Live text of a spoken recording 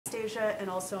Asia and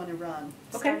also on Iran.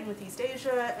 Okay. Starting with East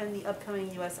Asia and the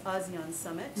upcoming U.S.-ASEAN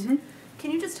summit. Mm-hmm.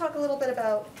 Can you just talk a little bit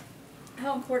about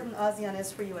how important ASEAN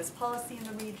is for U.S. policy in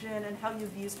the region and how you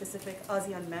view specific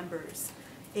ASEAN members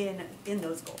in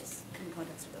those goals, in the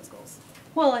context of those goals?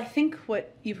 Well, I think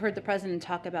what you've heard the president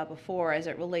talk about before as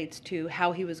it relates to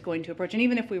how he was going to approach, and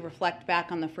even if we reflect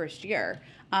back on the first year,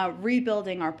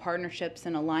 rebuilding our partnerships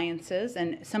and alliances,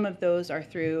 and some of those are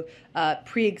through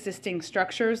pre-existing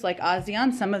structures like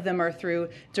ASEAN, some of them are through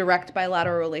direct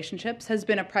bilateral relationships, has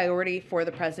been a priority for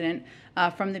the president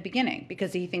from the beginning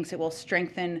because he thinks it will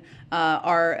strengthen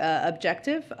our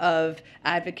objective of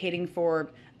advocating for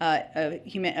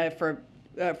human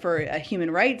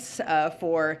rights,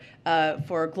 for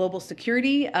global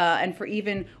security, and for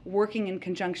even working in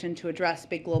conjunction to address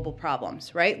big global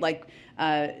problems, right? Like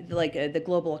the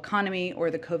global economy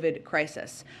or the COVID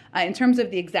crisis. In terms of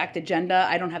the exact agenda,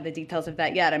 I don't have the details of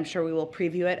that yet. I'm sure we will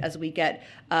preview it as we get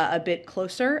a bit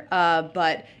closer.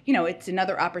 But it's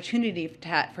another opportunity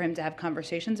for him to have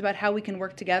conversations about how we can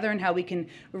work together and how we can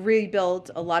rebuild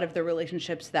a lot of the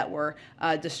relationships that were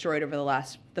destroyed over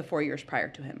the 4 years prior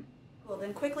to him. Well,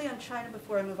 then quickly on China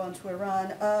before I move on to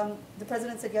Iran. The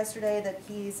president said yesterday that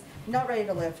he's not ready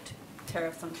to lift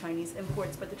tariffs on Chinese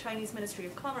imports, but the Chinese Ministry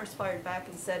of Commerce fired back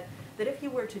and said that if he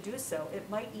were to do so, it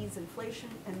might ease inflation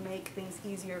and make things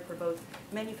easier for both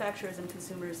manufacturers and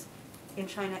consumers in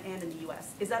China and in the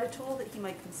U.S. Is that a tool that he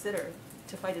might consider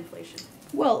to fight inflation?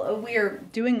 Well, we are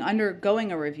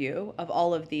undergoing a review of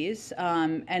all of these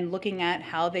and looking at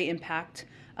how they impact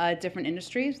different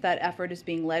industries. That effort is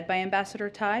being led by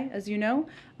Ambassador Tai, as you know.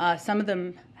 Some of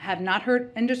them have not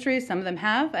hurt industries, some of them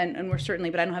have, and we're certainly,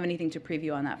 but I don't have anything to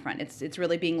preview on that front. It's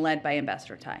really being led by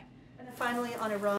Ambassador Tai. And then finally on Iran.